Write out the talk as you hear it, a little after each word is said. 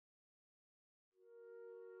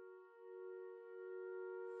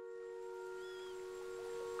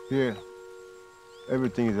Here,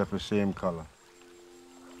 everything is of the same color.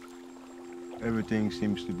 Everything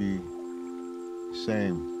seems to be the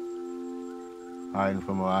same, hiding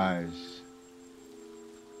from our eyes.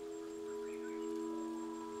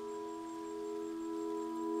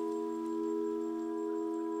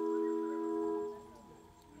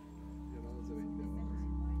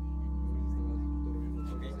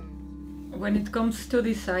 When it comes to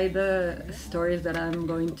decide the stories that I'm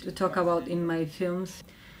going to talk about in my films,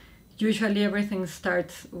 usually everything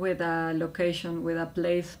starts with a location, with a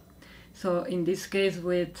place. So in this case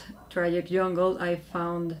with Tragic Jungle, I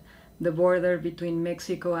found the border between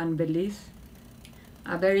Mexico and Belize,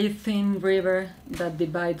 a very thin river that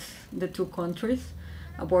divides the two countries,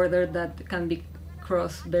 a border that can be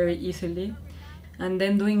crossed very easily. And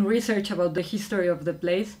then doing research about the history of the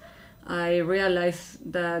place, I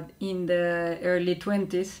realized that in the early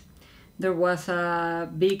 20s there was a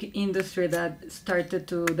big industry that started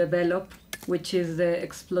to develop, which is the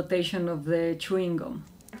exploitation of the chewing gum.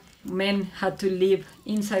 Men had to live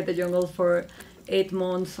inside the jungle for 8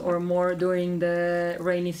 months or more during the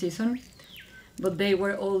rainy season, but they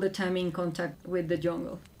were all the time in contact with the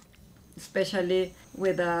jungle, especially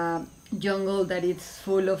with a jungle that is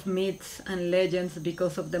full of myths and legends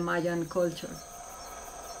because of the Mayan culture.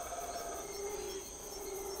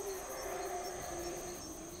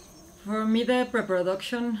 For me, the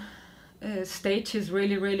pre-production stage is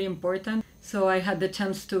really important. So I had the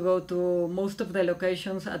chance to go to most of the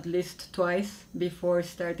locations at least twice before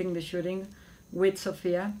starting the shooting with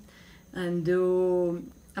Sofía and do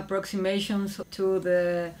approximations to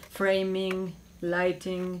the framing,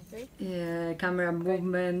 lighting, camera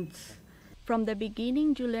movements. From the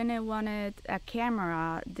beginning, Yulene wanted a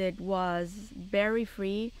camera that was very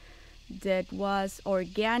free, that was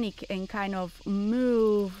organic and kind of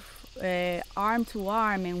move arm to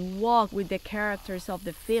arm and walk with the characters of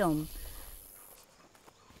the film.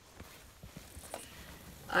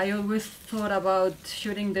 I always thought about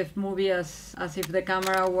shooting the movie as if the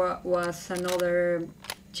camera was another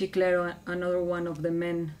chiclero, another one of the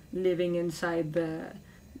men living inside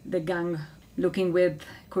the gang, looking with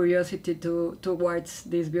curiosity towards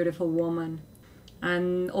this beautiful woman,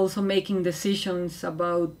 and also making decisions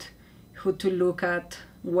about who to look at,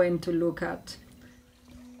 when to look at.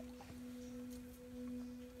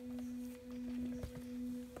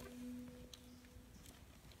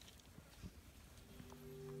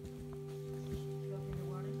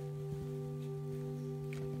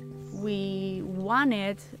 We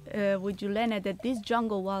wanted with Yulene that this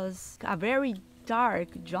jungle was a very dark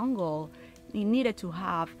jungle. It needed to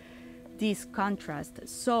have this contrast.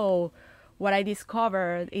 So what I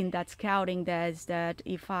discovered in that scouting is that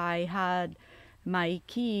if I had my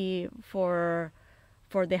key for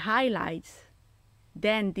the highlights,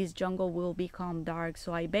 then this jungle will become dark.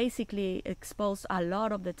 So I basically exposed a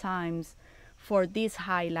lot of the times for these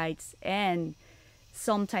highlights and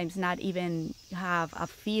sometimes not even have a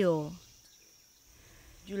feel.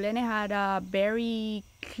 Yulene had a very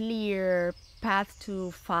clear path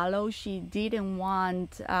to follow. She didn't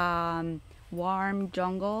want warm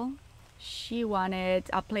jungle. She wanted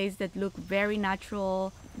a place that looked very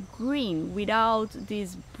natural, green, without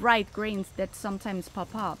these bright greens that sometimes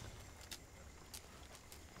pop up.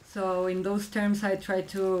 So in those terms, I tried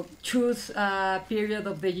to choose a period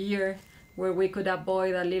of the year where we could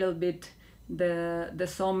avoid a little bit the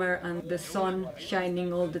summer and the sun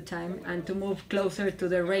shining all the time, and to move closer to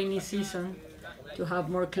the rainy season, to have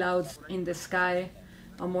more clouds in the sky,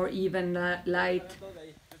 a more even light.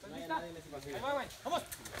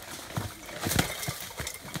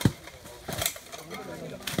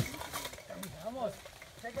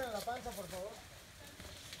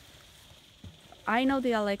 I know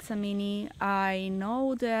the Alexa Mini. I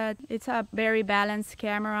know that it's a very balanced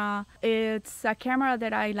camera. It's a camera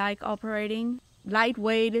that I like operating.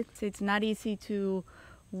 Lightweight, it's not easy to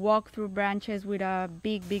walk through branches with a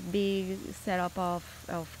big setup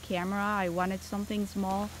of camera. I wanted something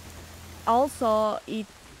small. Also, it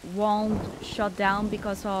won't shut down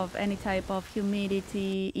because of any type of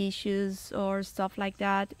humidity issues or stuff like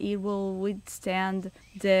that. It will withstand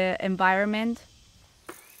the environment.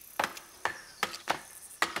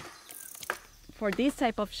 For this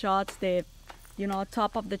type of shots, the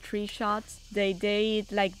top of the tree shots, they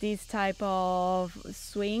did like this type of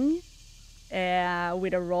swing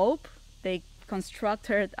with a rope. They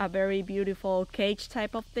constructed a very beautiful cage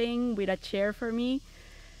type of thing with a chair for me.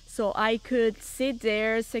 So I could sit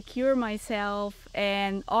there, secure myself,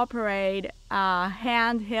 and operate a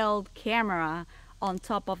handheld camera on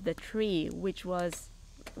top of the tree, which was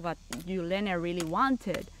what Yulene really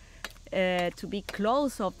wanted. to be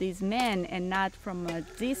close of these men and not from a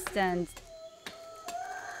distance.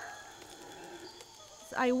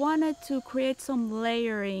 I wanted to create some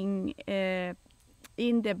layering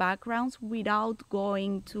in the backgrounds without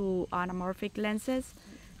going to anamorphic lenses.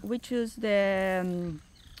 We choose the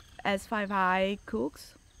S5i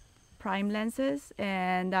Cooks prime lenses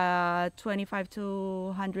and 25 to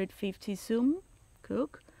 150 zoom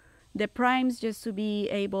Cook. The primes just to be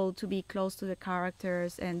able to be close to the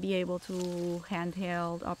characters and be able to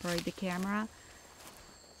handheld operate the camera.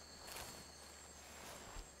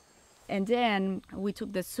 And then we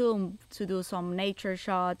took the zoom to do some nature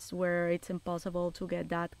shots where it's impossible to get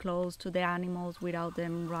that close to the animals without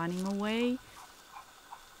them running away.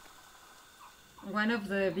 One of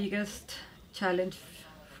the biggest challenge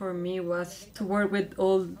for me was to work with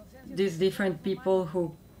all these different people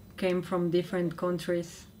who came from different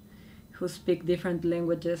countries, who speak different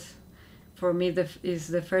languages. For me, is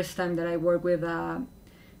the first time that I work with a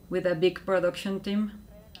big production team,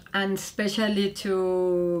 and especially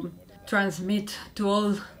to transmit to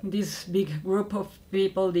all this big group of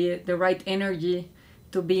people the right energy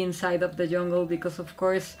to be inside of the jungle, because of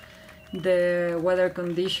course the weather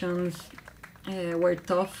conditions were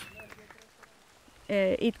tough.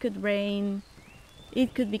 It could rain,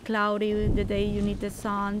 it could be cloudy the day you need the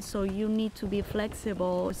sun, so you need to be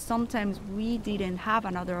flexible. Sometimes we didn't have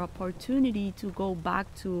another opportunity to go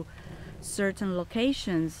back to certain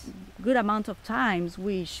locations. Good amount of times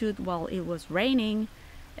we shoot while it was raining,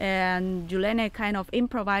 and Yulene kind of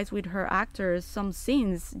improvised with her actors some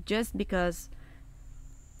scenes just because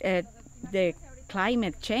the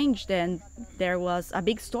climate changed and there was a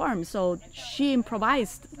big storm, so she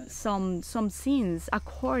improvised some scenes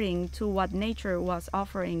according to what nature was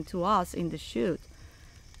offering to us in the shoot.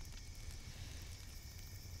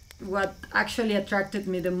 What actually attracted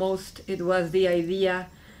me the most, it was the idea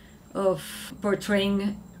of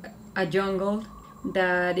portraying a jungle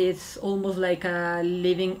that is almost like a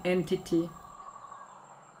living entity.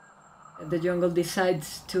 The jungle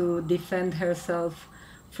decides to defend herself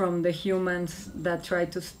from the humans that try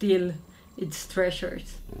to steal its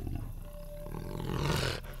treasures.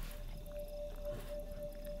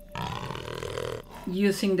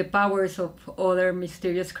 Using the powers of other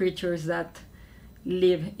mysterious creatures that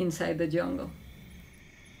live inside the jungle.